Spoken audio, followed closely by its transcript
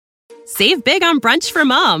Save big on brunch for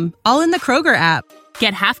mom, all in the Kroger app.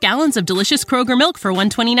 Get half gallons of delicious Kroger milk for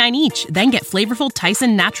 $1.29 each. Then get flavorful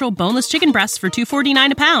Tyson natural boneless chicken breasts for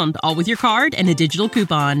 $2.49 a pound, all with your card and a digital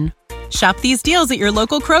coupon. Shop these deals at your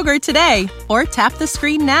local Kroger today, or tap the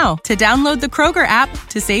screen now to download the Kroger app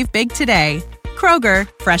to save big today. Kroger,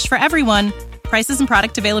 fresh for everyone. Prices and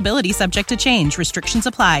product availability subject to change. Restrictions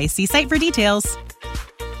apply. See site for details.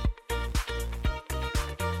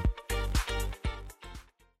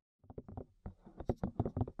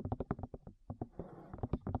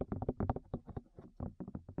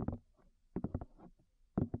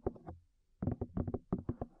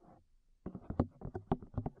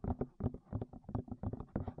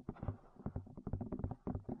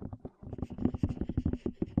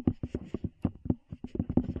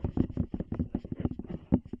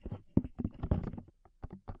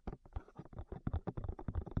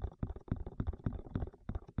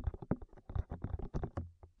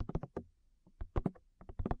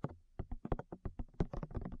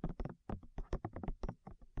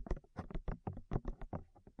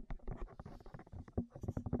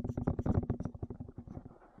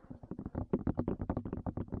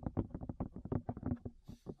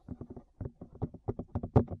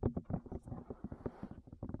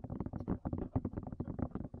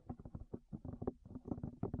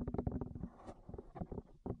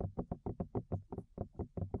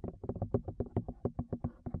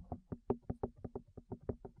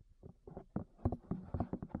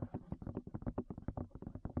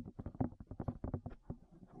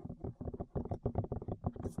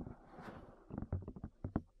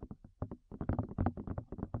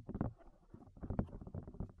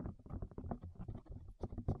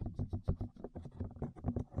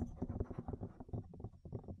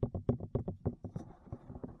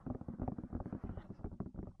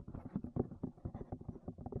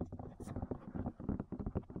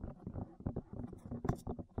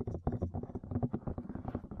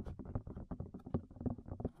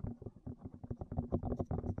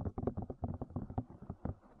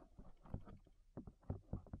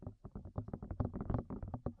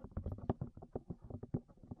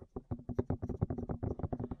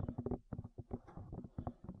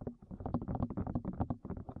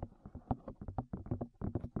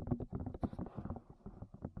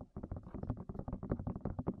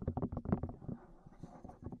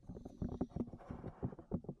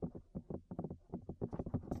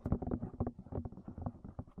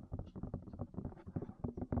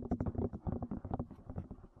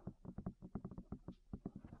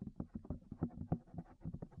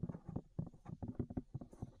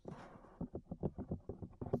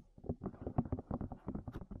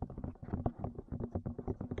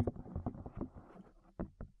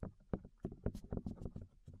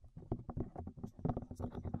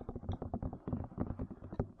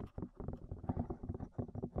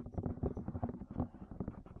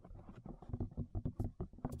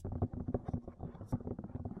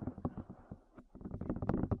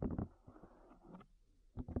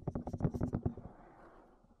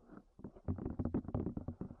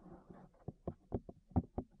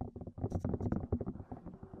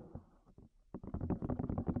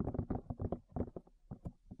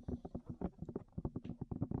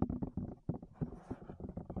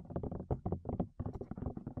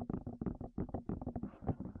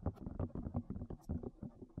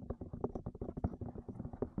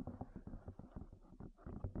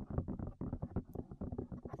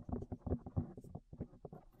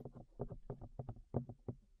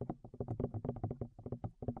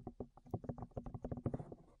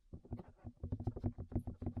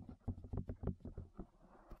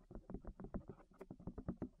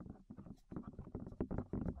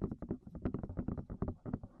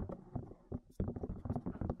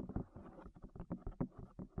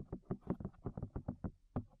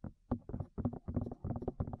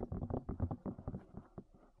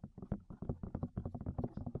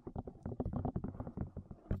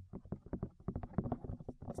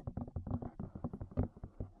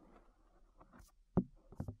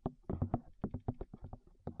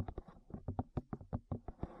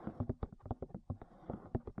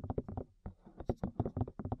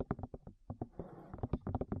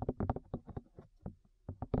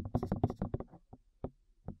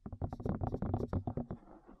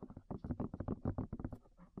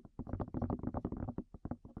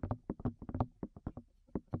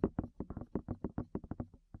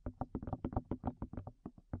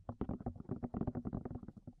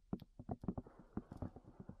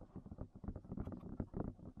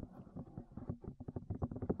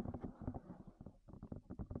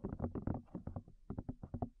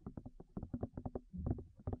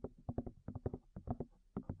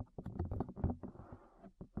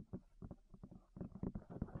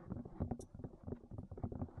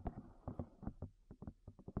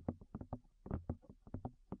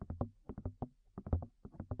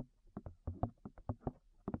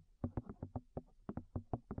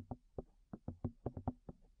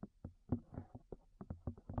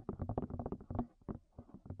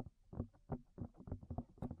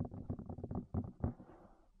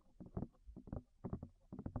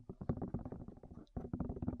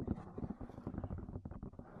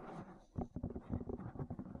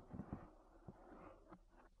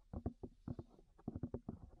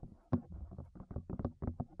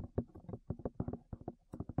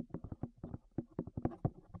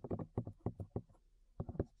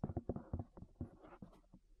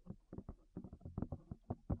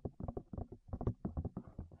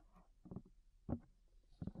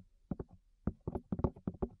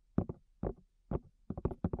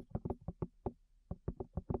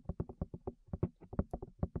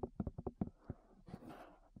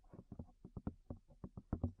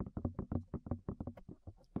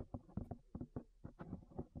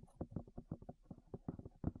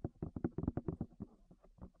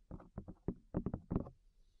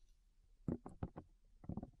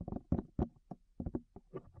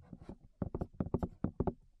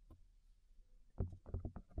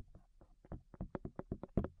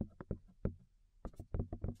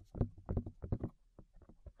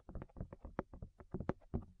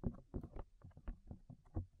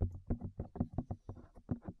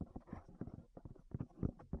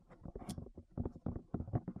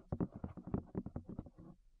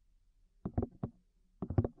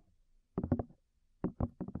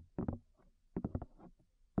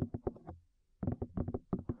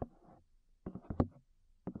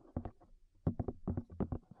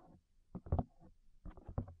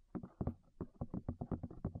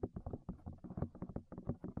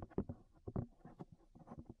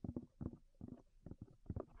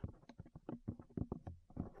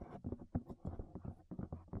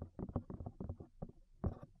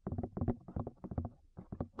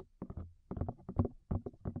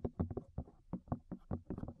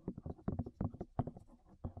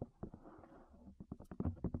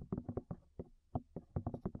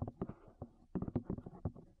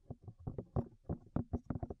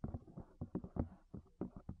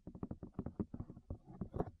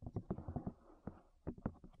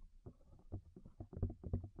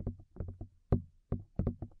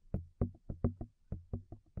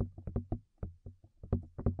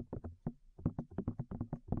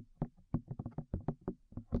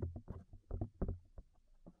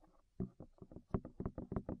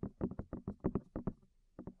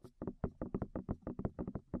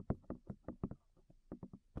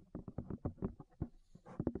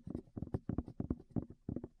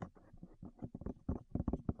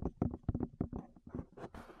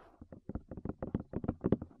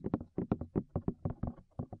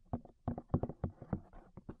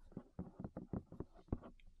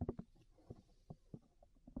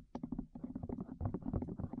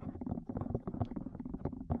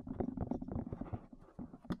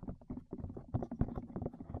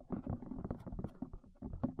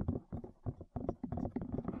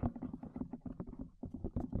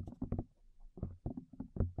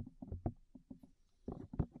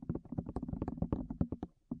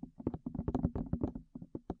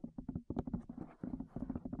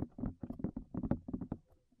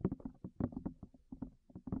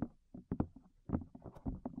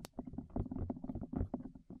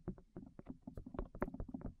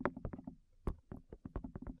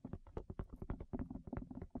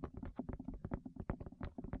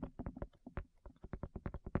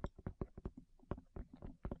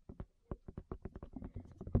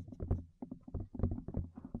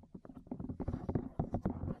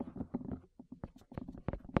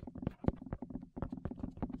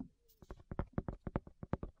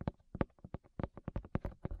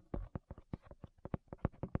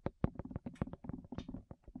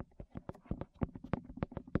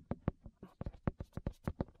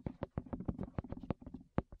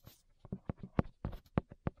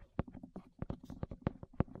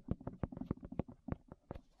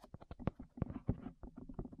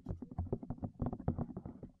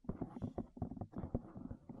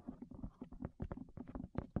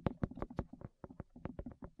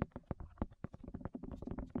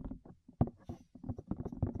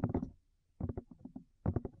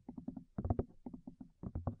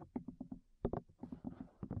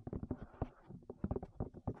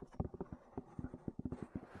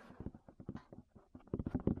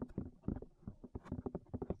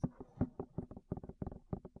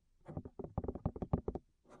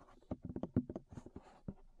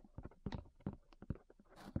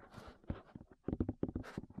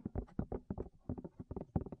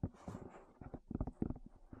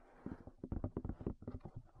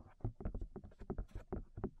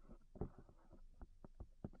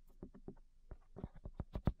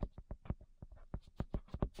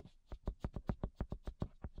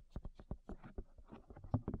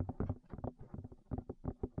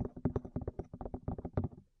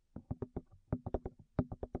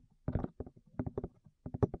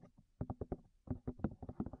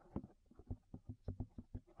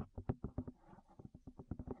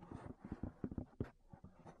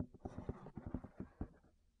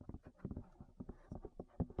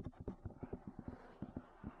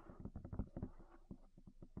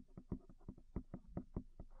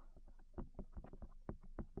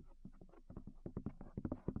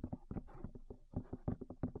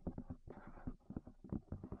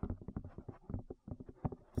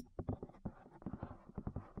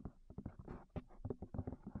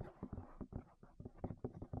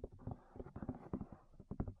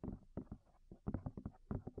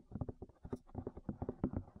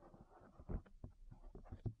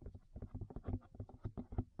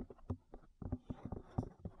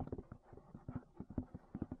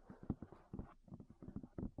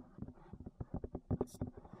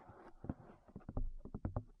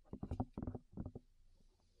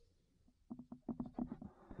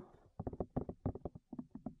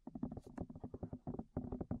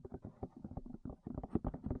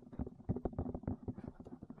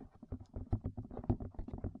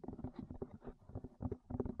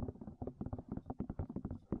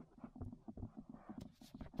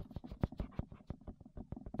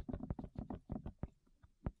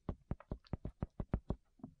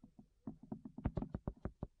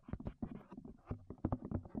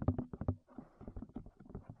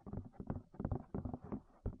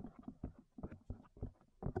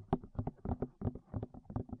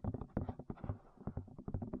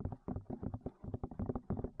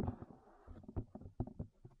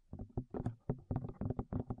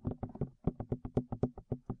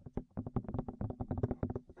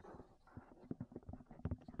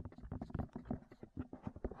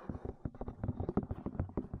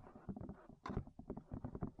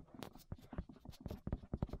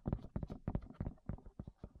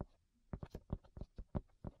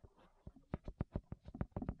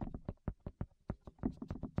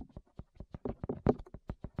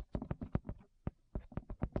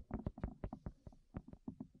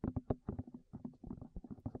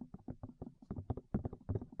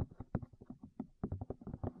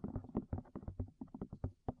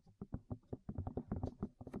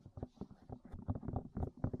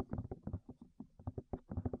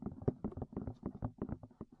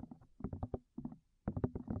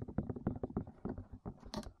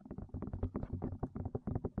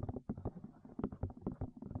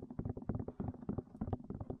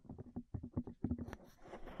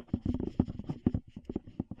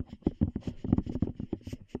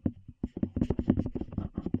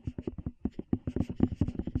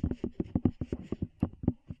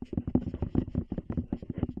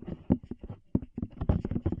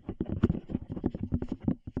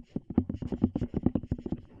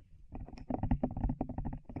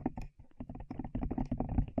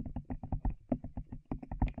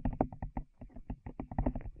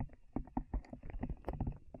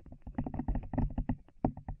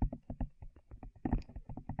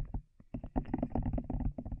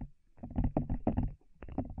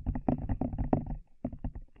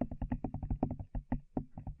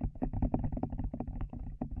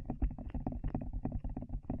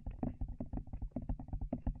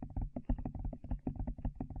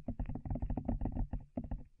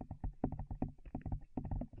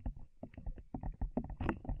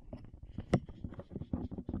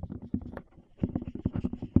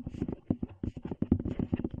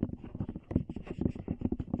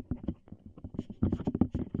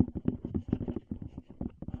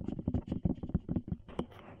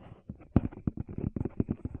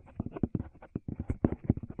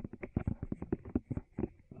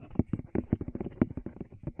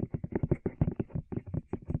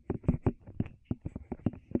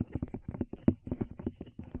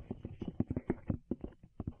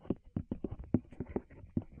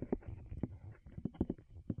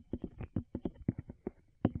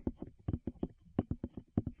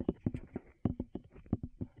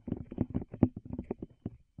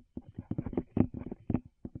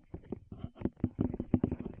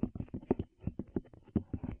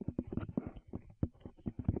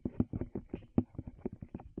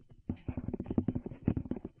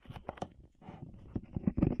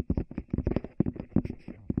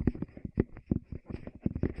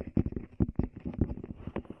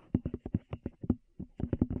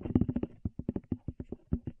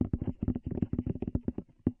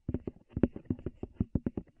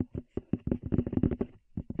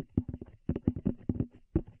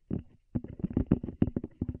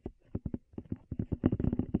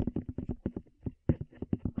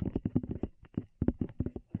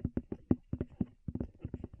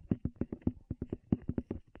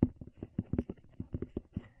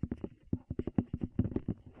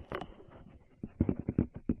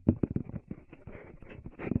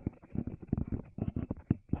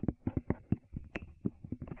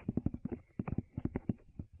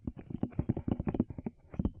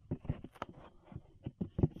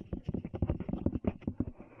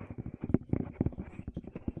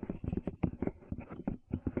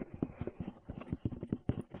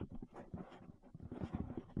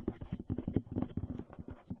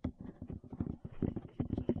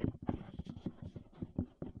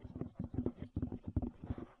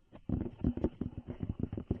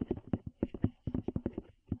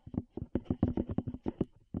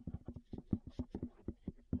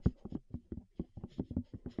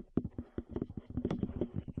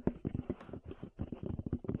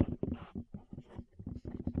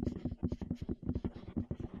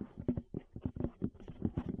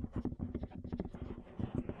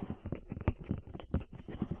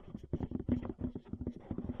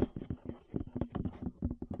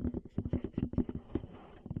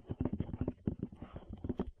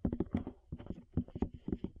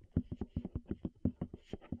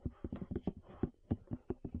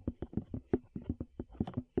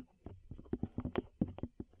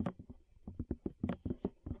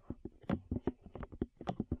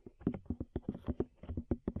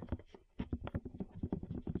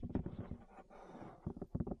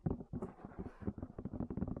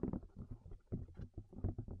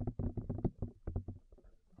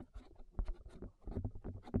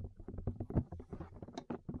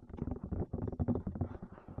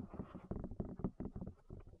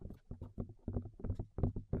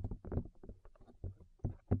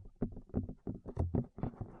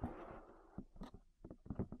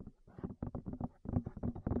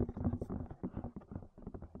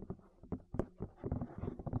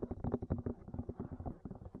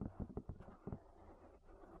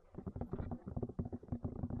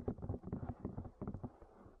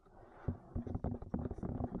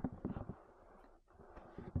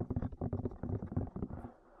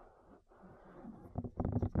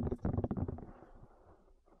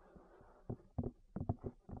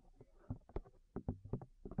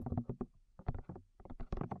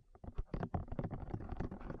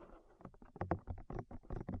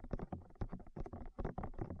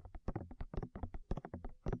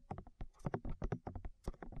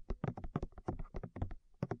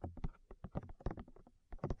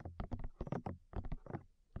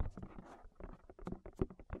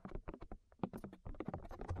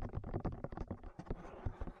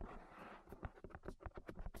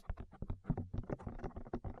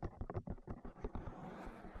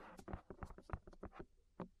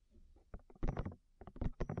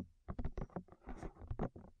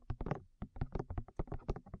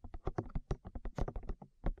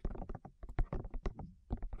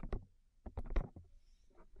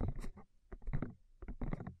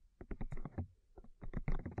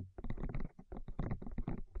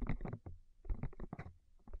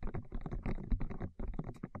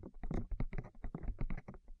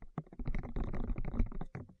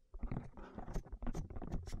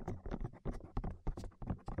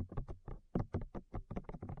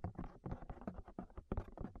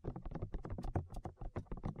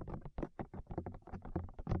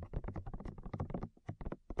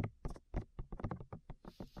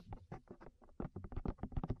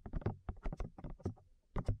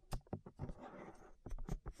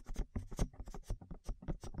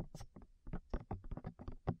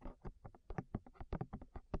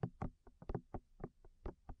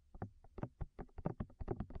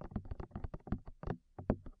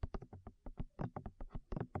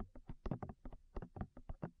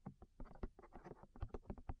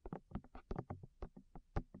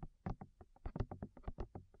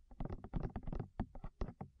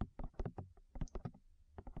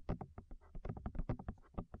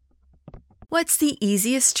 What's the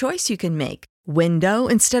easiest choice you can make? Window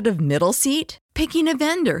instead of middle seat? Picking a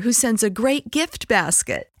vendor who sends a great gift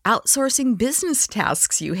basket? Outsourcing business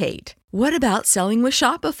tasks you hate? What about selling with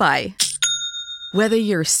Shopify? Whether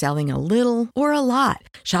you're selling a little or a lot,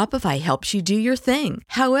 Shopify helps you do your thing,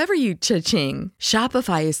 however you cha-ching.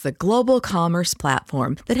 Shopify is the global commerce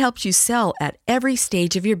platform that helps you sell at every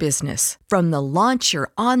stage of your business. From the launch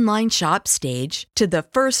your online shop stage to the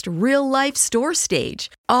first real-life store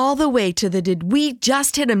stage, all the way to the did we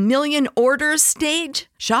just hit a million orders stage.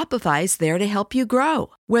 Shopify's there to help you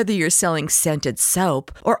grow. Whether you're selling scented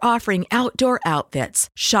soap or offering outdoor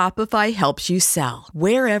outfits, Shopify helps you sell.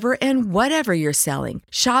 Wherever and whatever you're selling,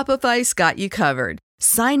 Shopify's got you covered.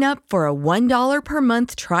 Sign up for a $1 per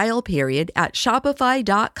month trial period at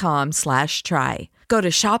shopify.com/try. Go to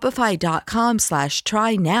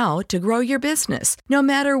shopify.com/try now to grow your business, no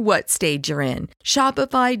matter what stage you're in.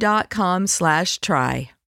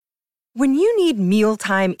 Shopify.com/try. When you need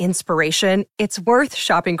mealtime inspiration, it's worth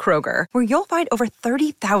shopping Kroger, where you'll find over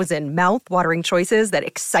 30,000 mouth-watering choices that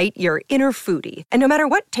excite your inner foodie. And no matter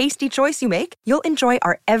what tasty choice you make, you'll enjoy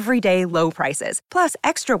our everyday low prices, plus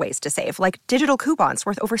extra ways to save, like digital coupons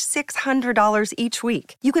worth over $600 each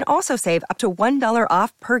week. You can also save up to $1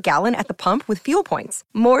 off per gallon at the pump with fuel points.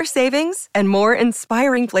 More savings and more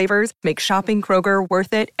inspiring flavors make shopping Kroger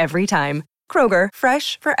worth it every time. Kroger,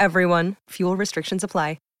 fresh for everyone. Fuel restrictions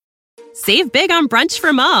apply. Save big on brunch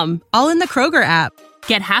for mom, all in the Kroger app.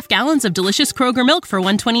 Get half gallons of delicious Kroger milk for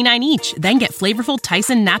 $1.29 each. Then get flavorful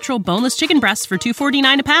Tyson natural boneless chicken breasts for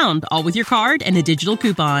 $2.49 a pound, all with your card and a digital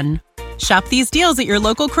coupon. Shop these deals at your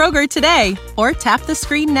local Kroger today, or tap the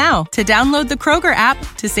screen now to download the Kroger app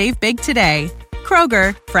to save big today.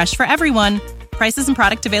 Kroger, fresh for everyone. Prices and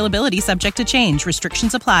product availability subject to change.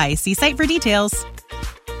 Restrictions apply. See site for details.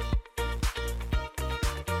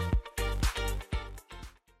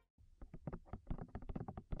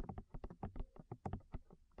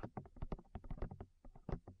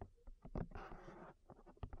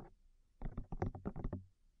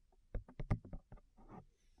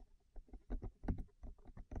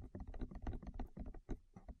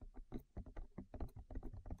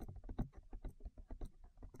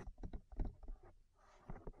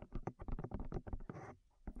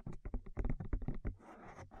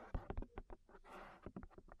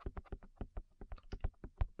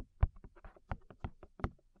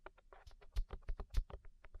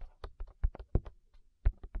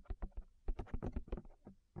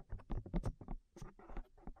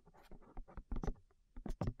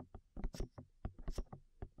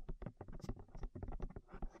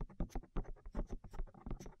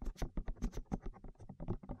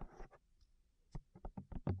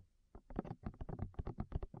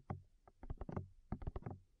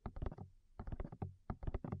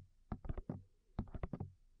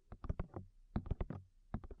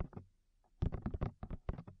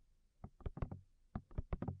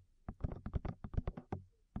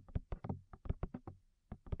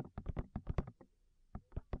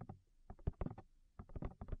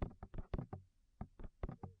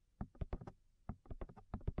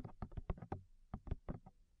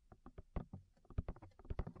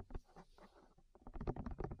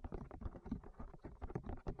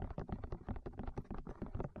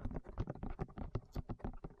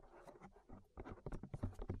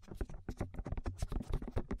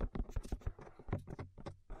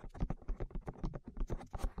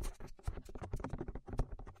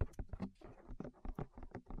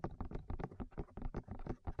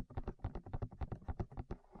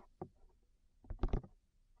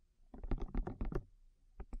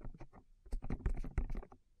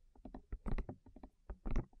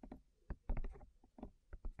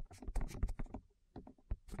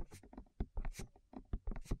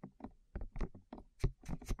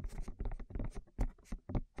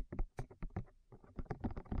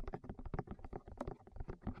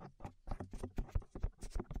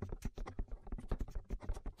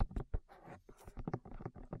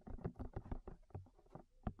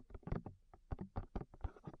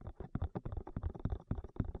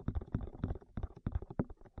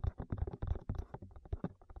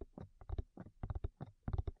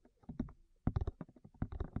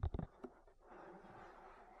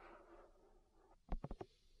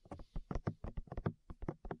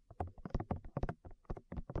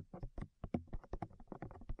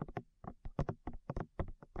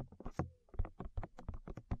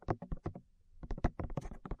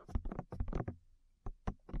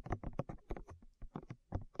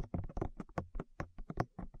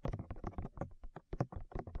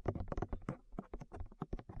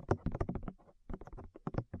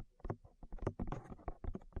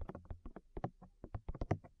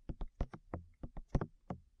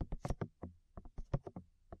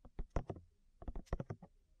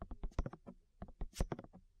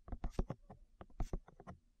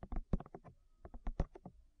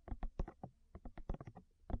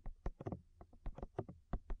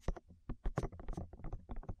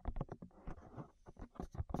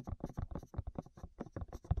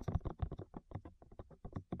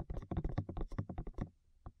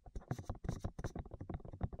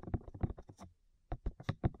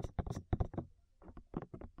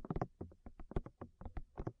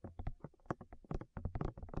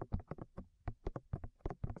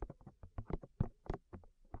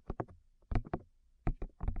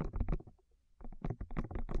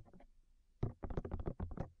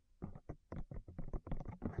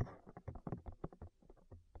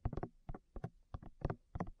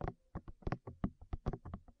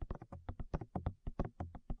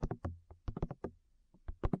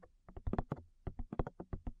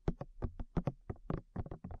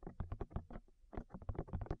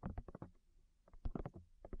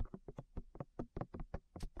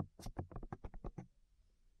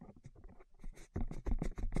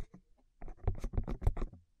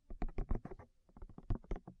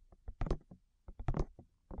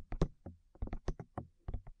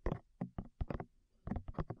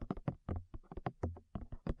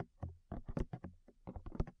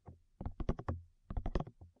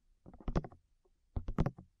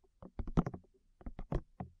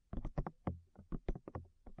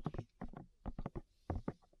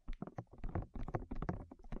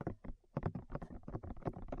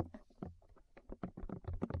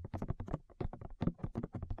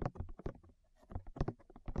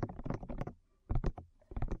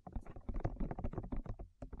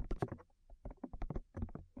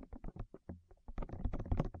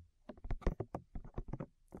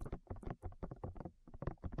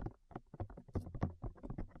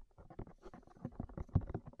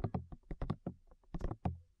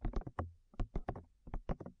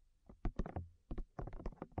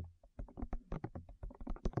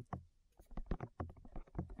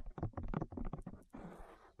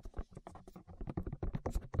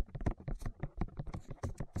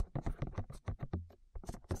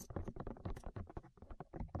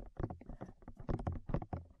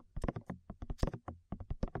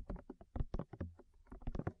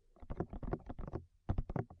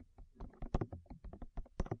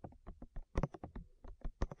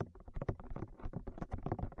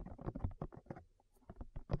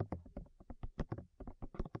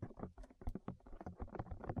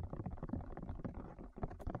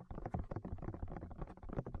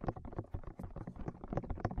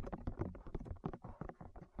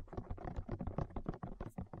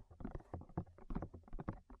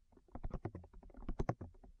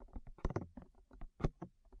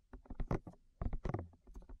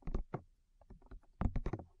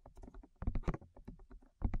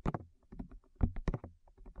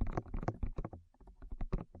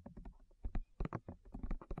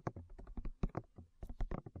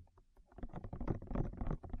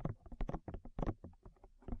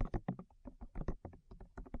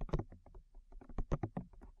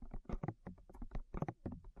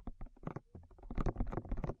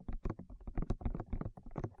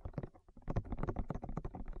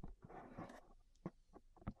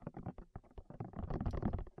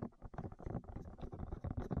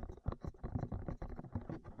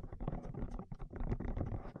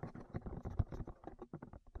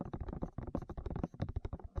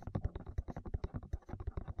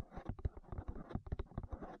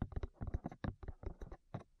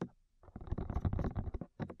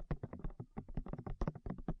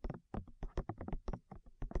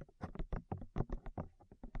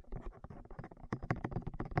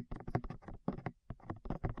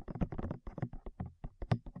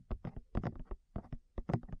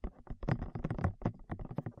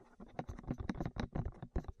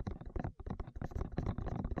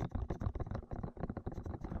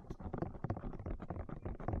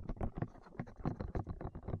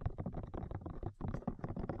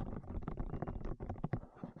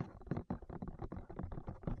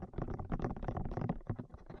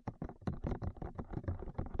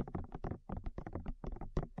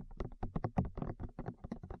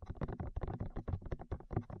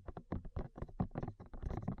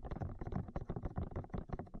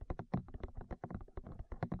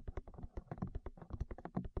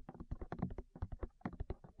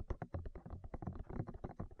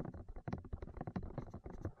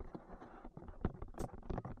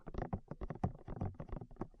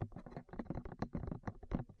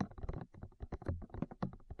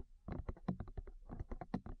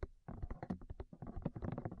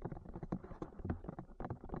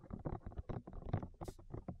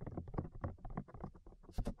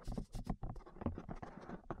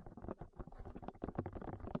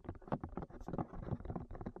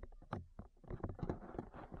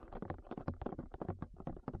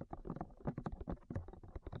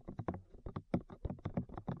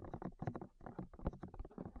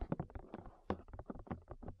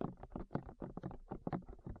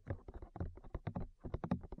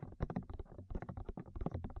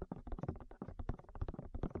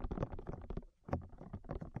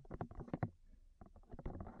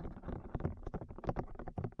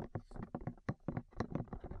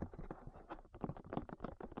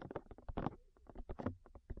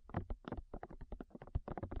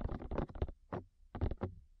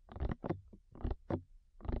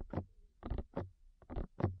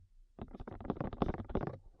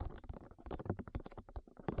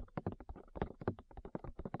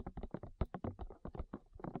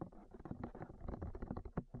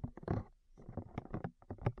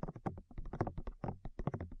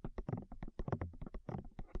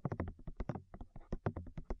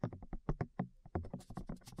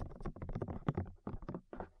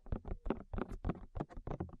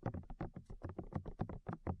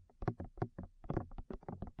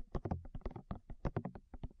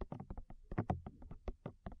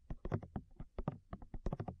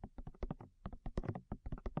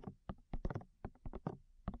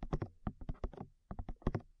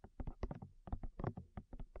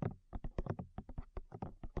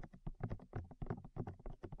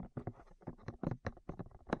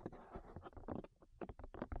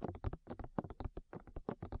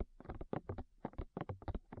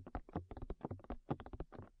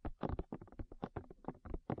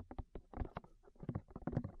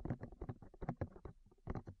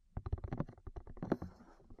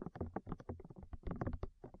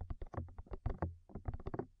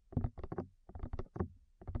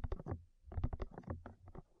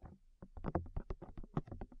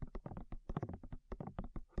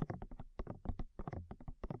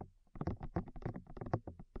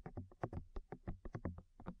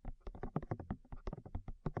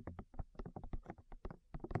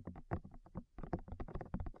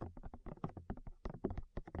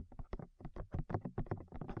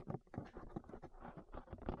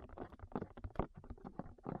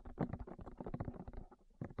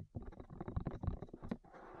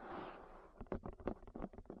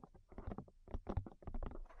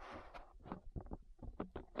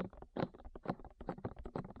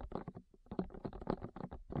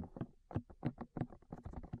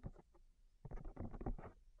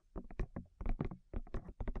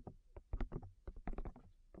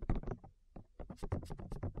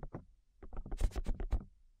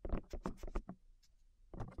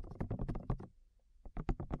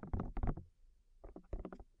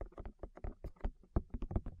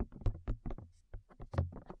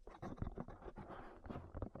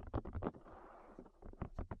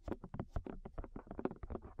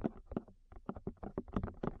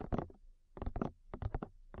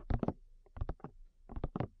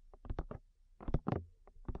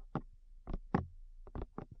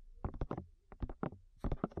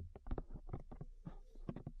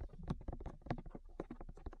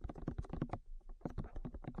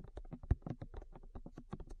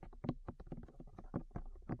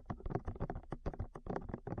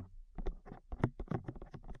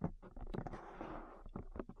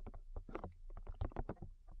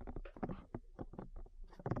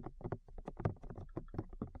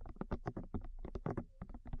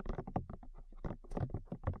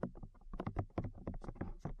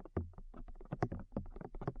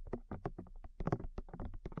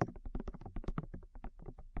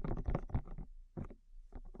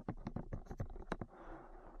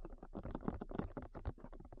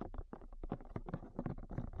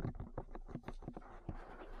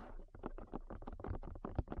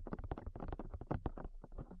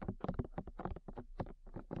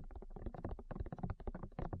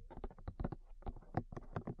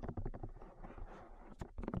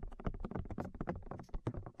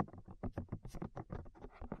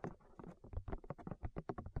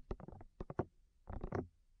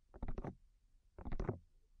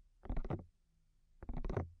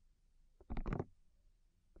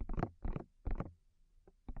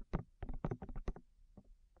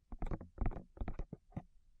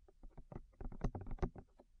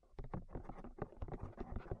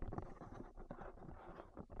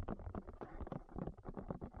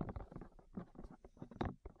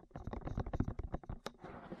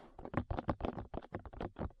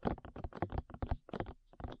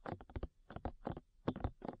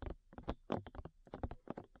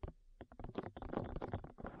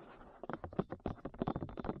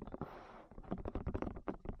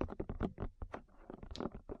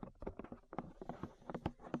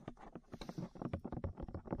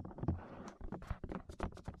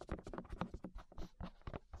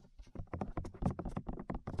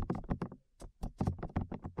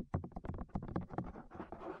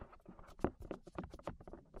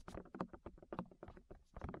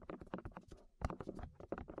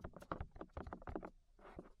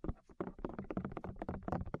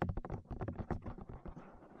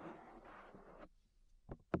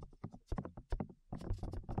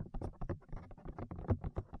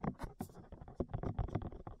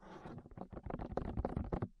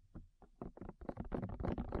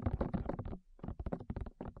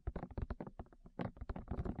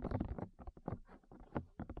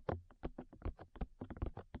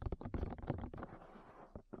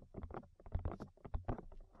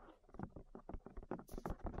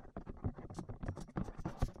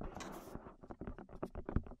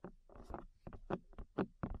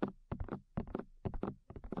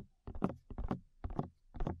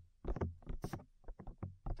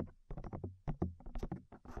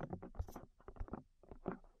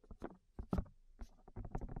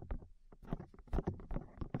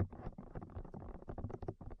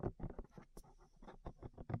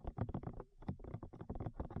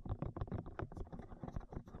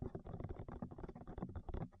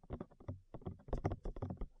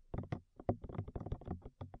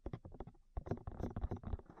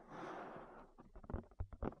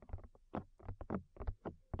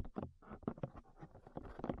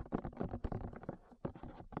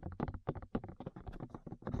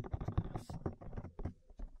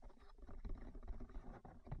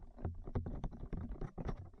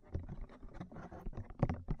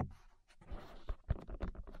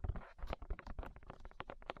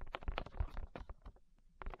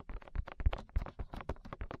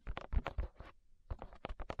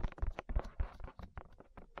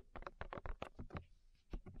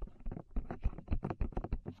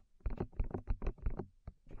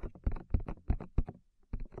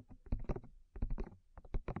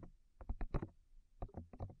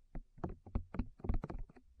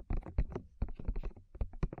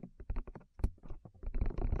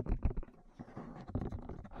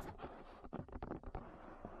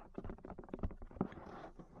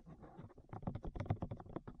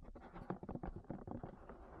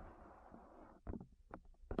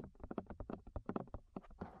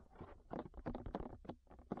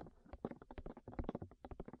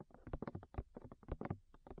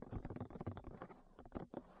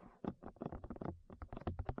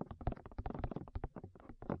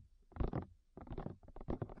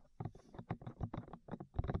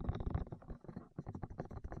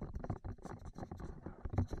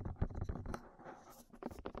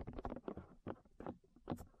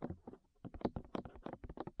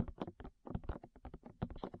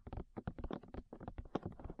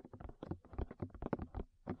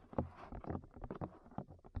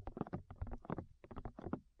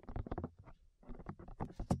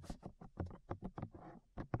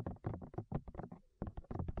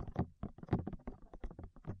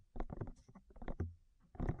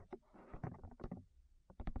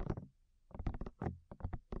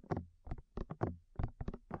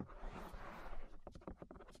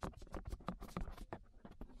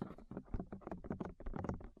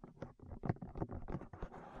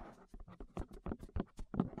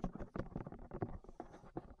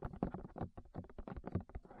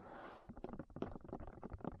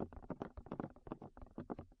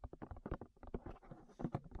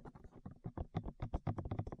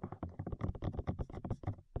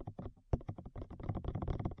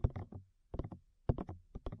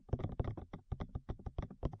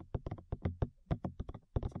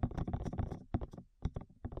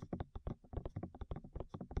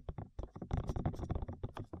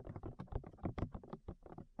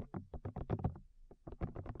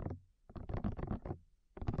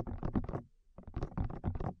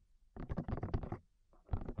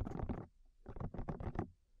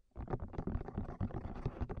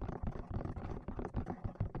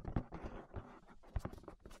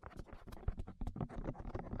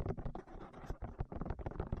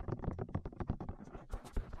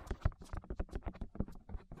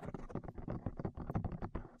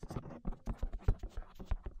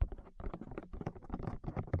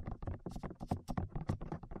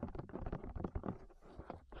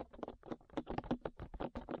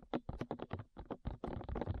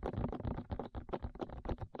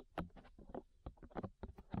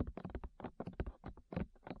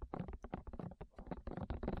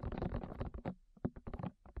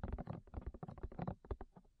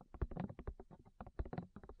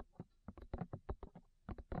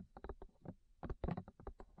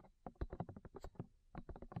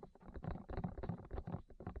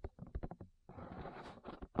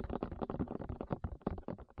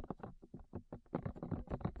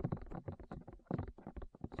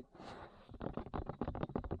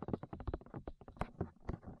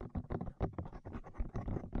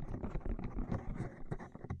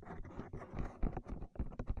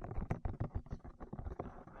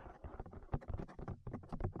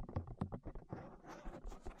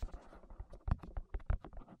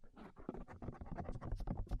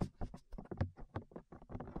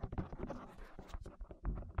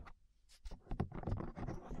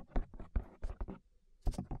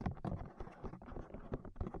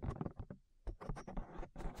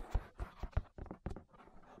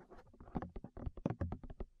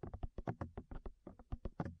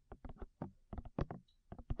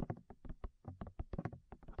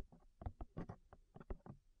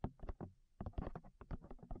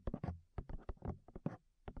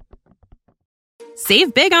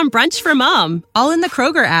 Save big on brunch for mom, all in the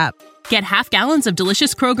Kroger app. Get half gallons of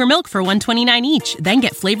delicious Kroger milk for $1.29 each. Then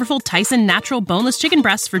get flavorful Tyson natural boneless chicken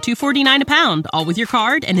breasts for $2.49 a pound, all with your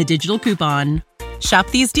card and a digital coupon. Shop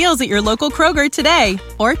these deals at your local Kroger today,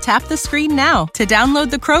 or tap the screen now to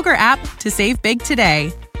download the Kroger app to save big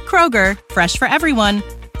today. Kroger, fresh for everyone.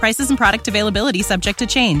 Prices and product availability subject to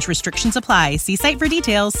change. Restrictions apply. See site for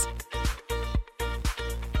details.